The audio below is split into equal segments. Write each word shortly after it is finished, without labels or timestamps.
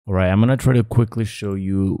All right, I'm gonna try to quickly show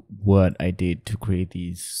you what I did to create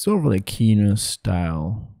these sort of like Keanu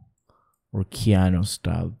style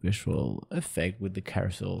visual effect with the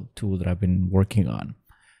carousel tool that I've been working on.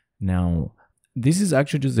 Now, this is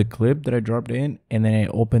actually just a clip that I dropped in, and then I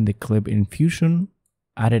opened the clip in Fusion,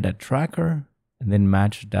 added a tracker, and then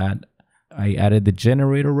matched that. I added the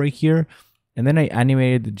generator right here, and then I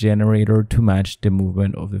animated the generator to match the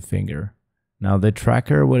movement of the finger. Now the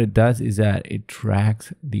tracker, what it does is that it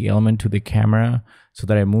tracks the element to the camera so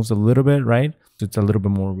that it moves a little bit, right? So it's a little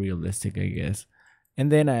bit more realistic, I guess.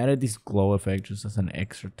 And then I added this glow effect just as an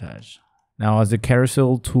extra touch. Now as the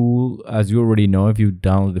carousel tool, as you already know, if you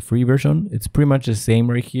download the free version, it's pretty much the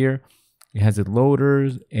same right here. It has the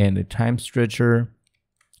loaders and the time stretcher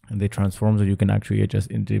and the transform so you can actually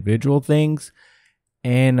adjust individual things.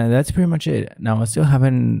 And that's pretty much it. Now I still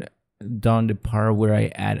haven't done the part where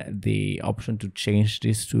I add the option to change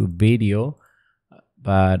this to video,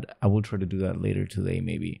 but I will try to do that later today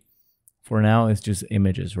maybe. For now it's just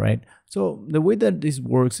images, right? So the way that this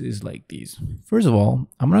works is like this. First of all,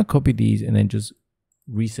 I'm gonna copy these and then just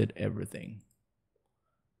reset everything.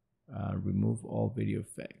 Remove all video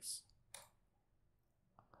effects.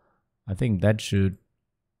 I think that should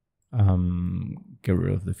get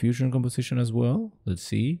rid of the fusion composition as well. Let's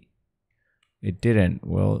see. It didn't.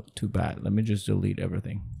 Well, too bad. Let me just delete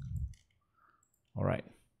everything. All right.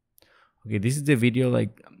 Okay, this is the video,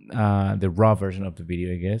 like the raw version of the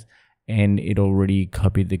video, I guess. And it already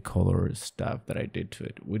copied the color stuff that I did to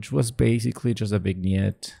it, which was basically just a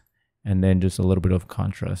vignette and then just a little bit of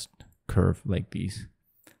contrast curve like these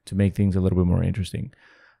to make things a little bit more interesting.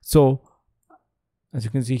 So as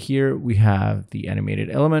you can see here, we have the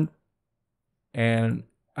animated element. And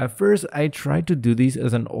at first, I tried to do this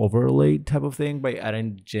as an overlay type of thing by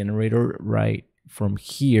adding generator right from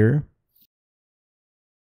here.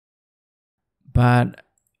 But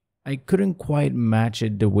I couldn't quite match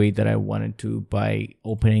it the way that I wanted to by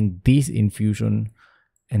opening this in Fusion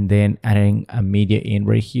and then adding a media in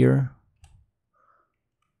right here.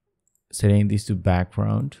 Setting this to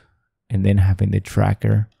background and then having the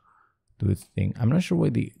tracker do its thing. I'm not sure why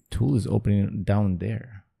the tool is opening down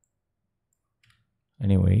there.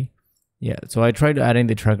 Anyway, yeah, so I tried adding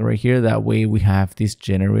the tracker right here. That way we have this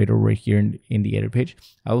generator right here in the edit page.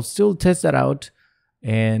 I will still test that out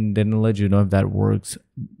and then I'll let you know if that works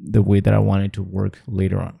the way that I want it to work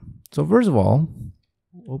later on. So first of all,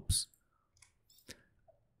 oops,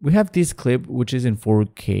 we have this clip which is in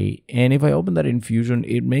 4K, and if I open that in Fusion,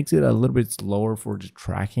 it makes it a little bit slower for the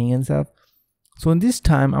tracking and stuff. So in this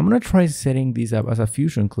time, I'm gonna try setting this up as a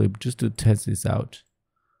Fusion clip just to test this out.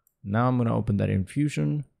 Now I'm going to open that in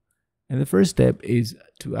Fusion, and the first step is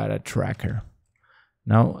to add a tracker.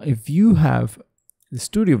 Now, if you have the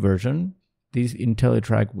studio version, this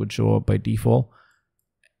IntelliTrack would show up by default,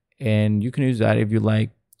 and you can use that if you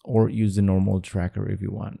like, or use the normal tracker if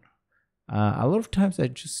you want. A lot of times I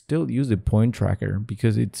just still use the point tracker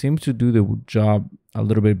because it seems to do the job a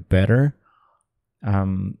little bit better.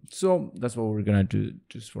 So that's what we're going to do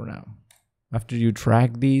just for now. After you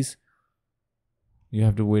track these, you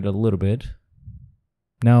have to wait a little bit.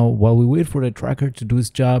 Now, while we wait for the tracker to do its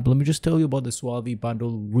job, let me just tell you about the SUALVI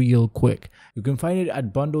Bundle real quick. You can find it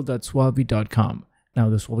at bundle.sualvi.com. Now,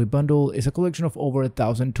 the SUALVI Bundle is a collection of over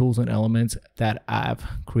 1,000 tools and elements that I've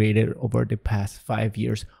created over the past 5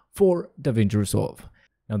 years for DaVinci Resolve.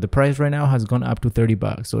 Now, the price right now has gone up to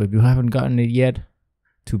 $30, so if you haven't gotten it yet,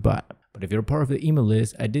 too bad. But if you're part of the email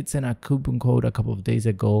list, I did send a coupon code a couple of days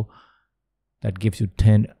ago that gives you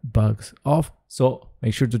 $10 off. So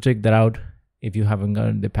make sure to check that out if you haven't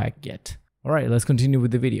gotten the pack yet. All right, let's continue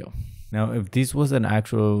with the video. Now, if this was the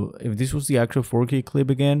actual 4K clip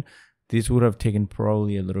again, this would have taken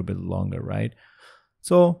probably a little bit longer, right?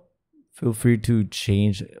 So feel free to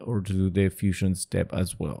change or to do the Fusion step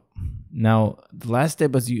as well. Now, the last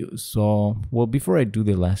step, as you saw, well, before I do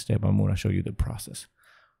the last step, I'm going to show you the process.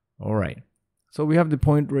 All right, so we have the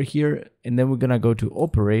point right here, and then we're going to go to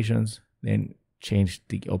operations, then change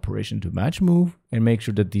the operation to match move and make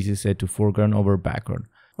sure that this is set to foreground over background.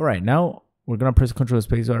 All right, now we're going to press Ctrl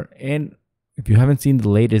Spacebar. And if you haven't seen the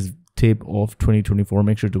latest tip of 2024,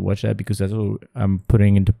 make sure to watch that because that's what I'm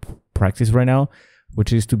putting into practice right now,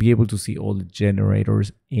 which is to be able to see all the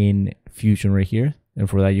generators in Fusion right here. And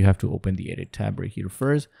for that, you have to open the edit tab right here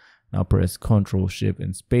first. Now press Ctrl Shift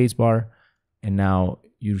and Spacebar. And now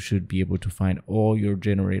you should be able to find all your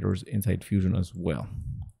generators inside Fusion as well.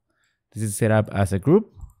 This is set up as a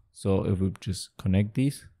group. So if we just connect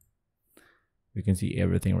these, we can see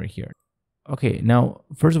everything right here. Okay, now,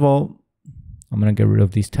 first of all, I'm going to get rid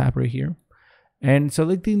of this tab right here and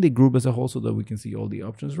selecting the group as a whole so that we can see all the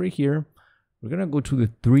options right here. we're gonna go to the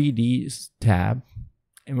 3D tab,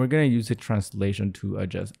 and we're gonna use the translation to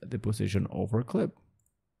adjust the position of our clip.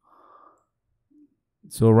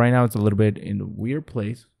 So right now it's a little bit in a weird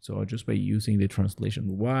place. So just by using the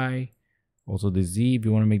translation Y, also the Z, if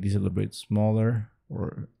you want to make these a little bit smaller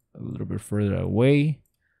or a little bit further away,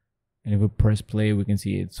 and if we press play, we can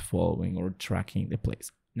see it's following or tracking the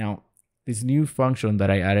place. Now, this new function that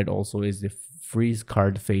I added also is the freeze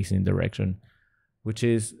card facing direction, which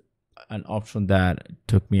is an option that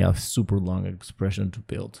took me a super long expression to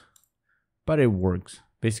build, but it works.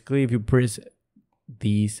 Basically, if you press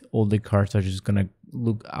these, all the cards are just gonna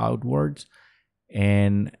look outwards,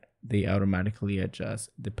 and they automatically adjust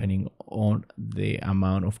depending on the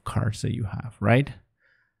amount of cards that you have, right?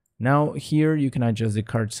 Now here you can adjust the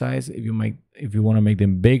card size if you want to make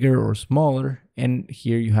them bigger or smaller, and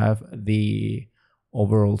here you have the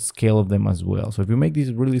overall scale of them as well. So if you make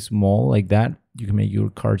these really small like that, you can make your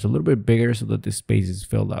cards a little bit bigger so that the space is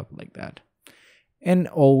filled up like that. And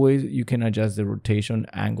always you can adjust the rotation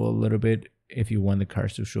angle a little bit if you want the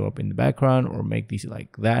cards to show up in the background, or make these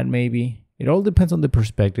like that maybe. It all depends on the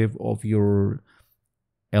perspective of your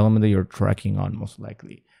element that you're tracking on, most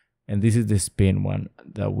likely. And this is the spin one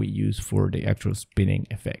that we use for the actual spinning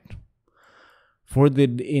effect. For the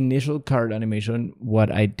initial card animation,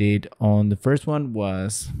 what I did on the first one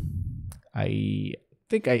was, I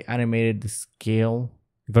think I animated the scale,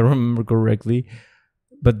 if I remember correctly,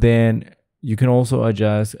 but then you can also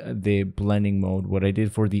adjust the blending mode. What I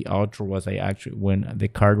did for the outro was when the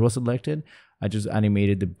card was selected, I just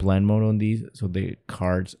animated the blend mode on these so the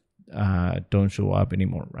cards don't show up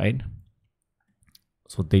anymore, right?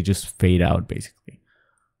 So they just fade out basically.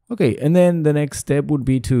 Okay, and then the next step would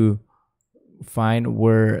be to find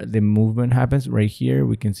where the movement happens. Right here,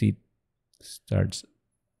 we can see it starts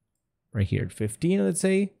right here at 15, let's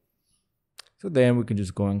say. So then we can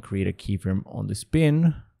just go and create a keyframe on the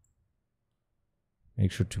spin.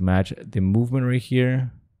 Make sure to match the movement right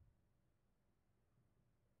here,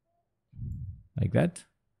 like that.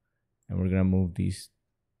 And we're gonna move these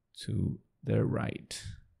to the right.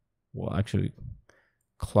 Well, actually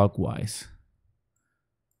clockwise.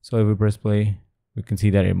 So if we press play, we can see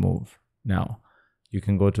that it moved. Now you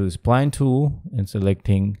can go to the spline tool and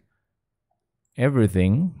selecting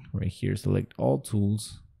everything right here, select all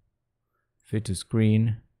tools, fit to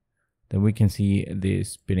screen. Then we can see the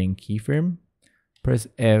spinning keyframe. Press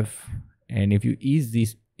F, and if you ease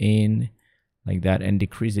this in like that and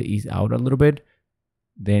decrease the ease out a little bit,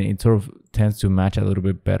 then it sort of tends to match a little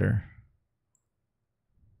bit better,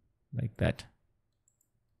 like that.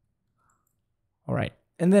 All right,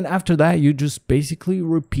 and then after that, you just basically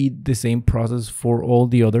repeat the same process for all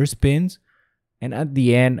the other spins. And at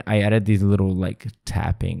the end, I added this little like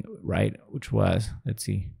tapping, right? Which was, let's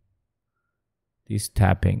see, this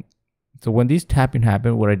tapping. So when this tapping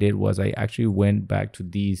happened, what I did was I actually went back to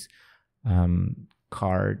these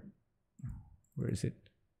card, where is it?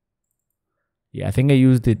 Yeah, I think I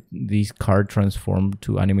used these card transform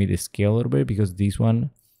to animate the scale a little bit, because this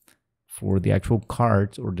one, for the actual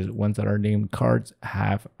cards, or the ones that are named cards,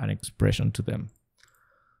 have an expression to them.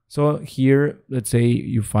 So here, let's say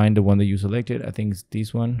you find the one that you selected. I think it's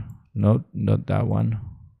this one. No, not that one.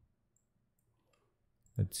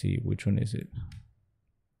 Let's see, which one is it?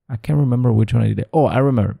 I can't remember which one I did. Oh, I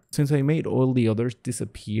remember. Since I made all the others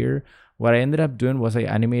disappear, what I ended up doing was I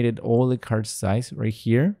animated all the card size right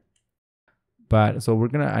here. But so we're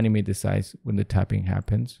gonna animate the size when the tapping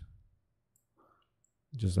happens,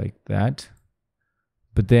 just like that.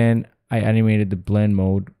 But then I animated the blend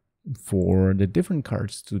mode for the different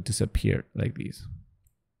cards to disappear like these.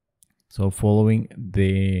 So following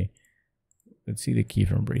the, let's see the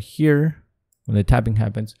keyframe right here. When the tapping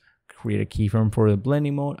happens, create a keyframe for the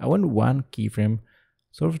blending mode. I want one keyframe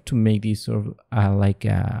sort of to make these sort of like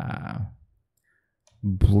a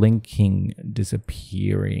blinking,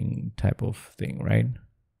 disappearing type of thing, right?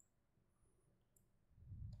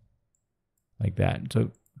 Like that.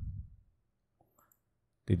 So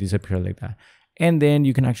they disappear like that. And then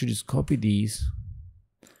you can actually just copy these,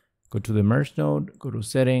 go to the merge node, go to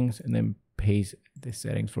settings, and then paste the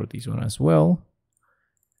settings for this one as well.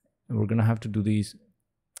 And we're gonna have to do these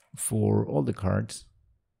for all the cards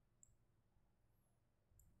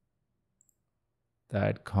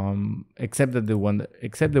that come, except the one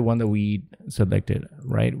that we selected,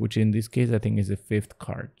 right? Which in this case I think is the 5th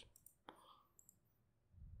card,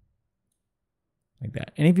 like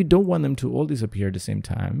that. And if you don't want them to all disappear at the same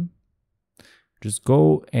time, just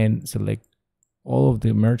go and select all of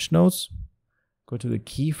the merge nodes, go to the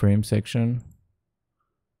keyframe section,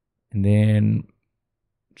 and then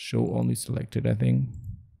show only selected. I think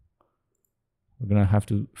we're gonna have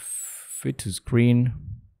to fit to screen.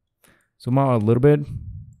 Zoom out a little bit.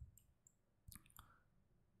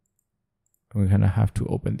 We're gonna have to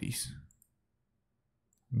open these.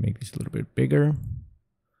 Make this a little bit bigger.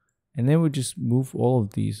 And then we just move all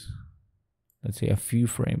of these, let's say a few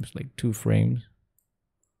frames, like 2 frames.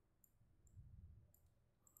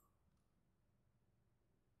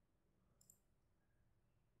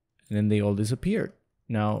 And then they all disappeared.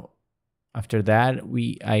 Now, after that,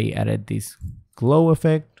 I added this glow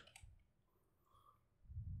effect.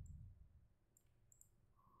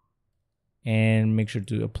 And make sure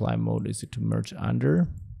to apply mode is to merge under.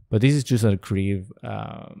 But this is just a creative,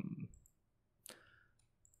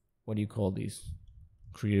 what do you call these?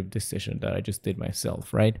 Creative decision that I just did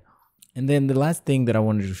myself, right? And then the last thing that I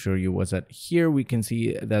wanted to show you was that here we can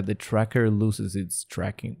see that the tracker loses its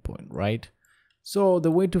tracking point, right? So the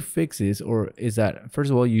way to fix this is that, first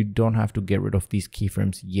of all, you don't have to get rid of these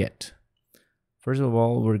keyframes yet. First of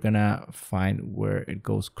all, we're gonna find where it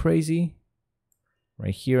goes crazy,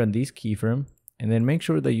 right here on this keyframe, and then make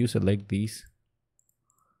sure that you select these.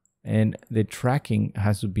 And the tracking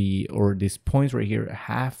has to be, or these points right here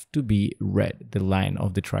have to be red, the line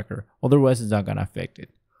of the tracker. Otherwise, it's not gonna affect it.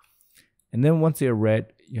 And then once they're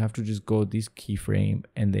red, you have to just go this keyframe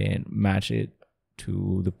and then match it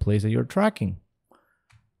to the place that you're tracking.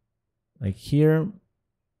 Like here,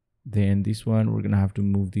 then this one, we're gonna have to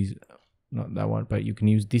move these, not that one, but you can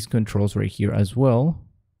use these controls right here as well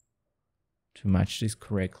to match this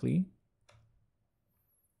correctly.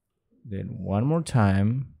 Then one more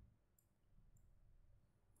time.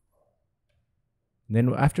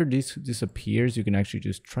 Then after this disappears, you can actually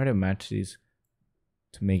just try to match this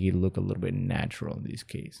to make it look a little bit natural in this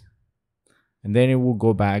case. And then it will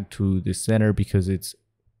go back to the center because it's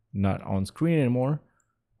not on screen anymore,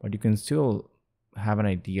 but you can still have an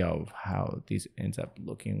idea of how this ends up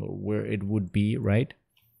looking or where it would be, right?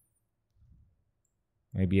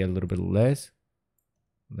 Maybe a little bit less,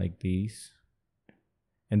 like these.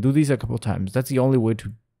 And do these a couple times. That's the only way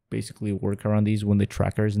to basically work around these when the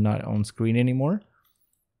tracker is not on screen anymore.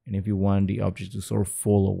 And if you want the object to sort of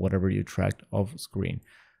follow whatever you tracked off screen.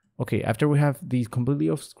 Okay, after we have these completely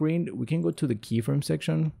off screen, we can go to the keyframe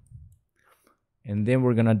section. And then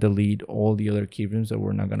we're gonna delete all the other keyframes that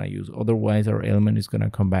we're not gonna use. Otherwise, our element is gonna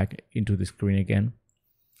come back into the screen again.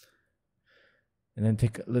 And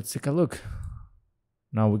then let's take a look.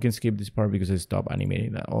 Now we can skip this part because I stopped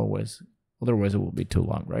animating that always. Otherwise, it will be too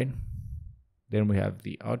long, right? Then we have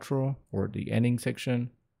the outro or the ending section.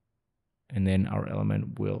 And then our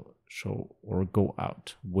element will show or go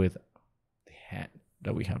out with the hand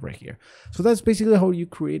that we have right here. So that's basically how you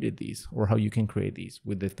created these, or how you can create these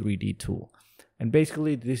with the 3D tool. And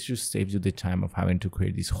basically this just saves you the time of having to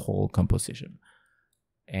create this whole composition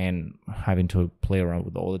and having to play around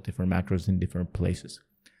with all the different macros in different places.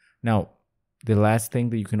 Now, the last thing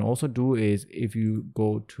that you can also do is if you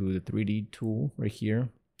go to the 3D tool right here,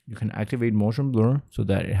 you can activate motion blur so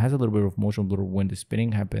that it has a little bit of motion blur when the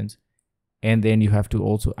spinning happens. And then you have to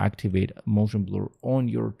also activate motion blur on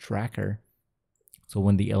your tracker. So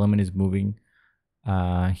when the element is moving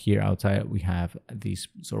here outside, we have this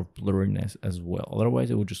sort of blurriness as well. Otherwise,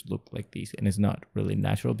 it will just look like this. And it's not really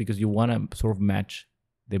natural because you want to sort of match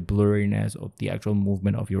the blurriness of the actual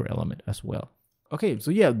movement of your element as well. Okay, so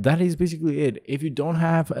yeah, that is basically it. If you don't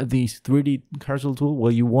have this 3D carousel tool,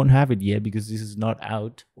 well, you won't have it yet because this is not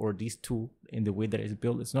out, or this tool in the way that it's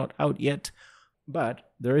built is not out yet.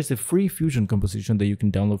 But there is a free Fusion composition that you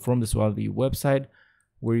can download from the SUALVI website,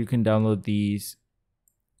 where you can download these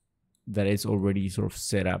that is already sort of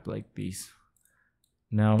set up like this.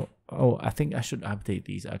 Now, oh, I think I should update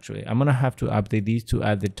these actually. I'm gonna have to update these to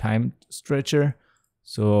add the time stretcher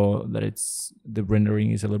so that the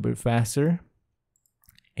rendering is a little bit faster.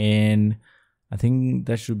 And I think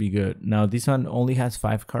that should be good. Now, this one only has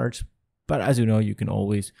 5 cards, but as you know, you can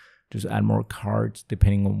always just add more cards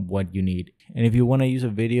depending on what you need. And if you want to use a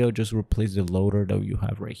video, just replace the loader that you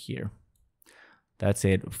have right here. That's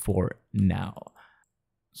it for now.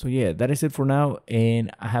 So yeah, that is it for now. And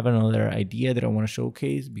I have another idea that I want to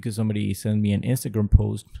showcase because somebody sent me an Instagram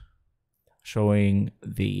post showing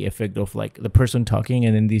the effect of like the person talking,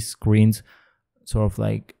 and then these screens sort of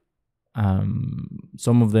like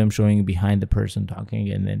some of them showing behind the person talking,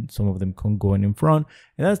 and then some of them going in front.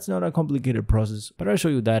 And that's not a complicated process, but I'll show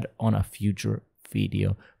you that on a future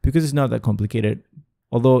video because it's not that complicated.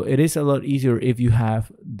 Although it is a lot easier if you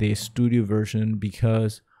have the studio version,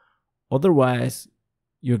 because otherwise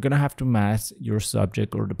you're gonna have to mask your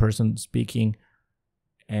subject or the person speaking.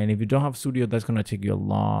 And if you don't have studio, that's gonna take you a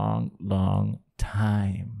long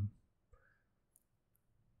time.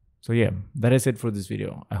 So yeah, that is it for this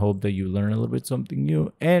video. I hope that you learn a little bit something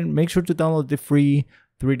new, and make sure to download the free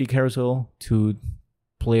 3D Carousel to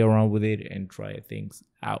play around with it and try things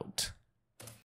out.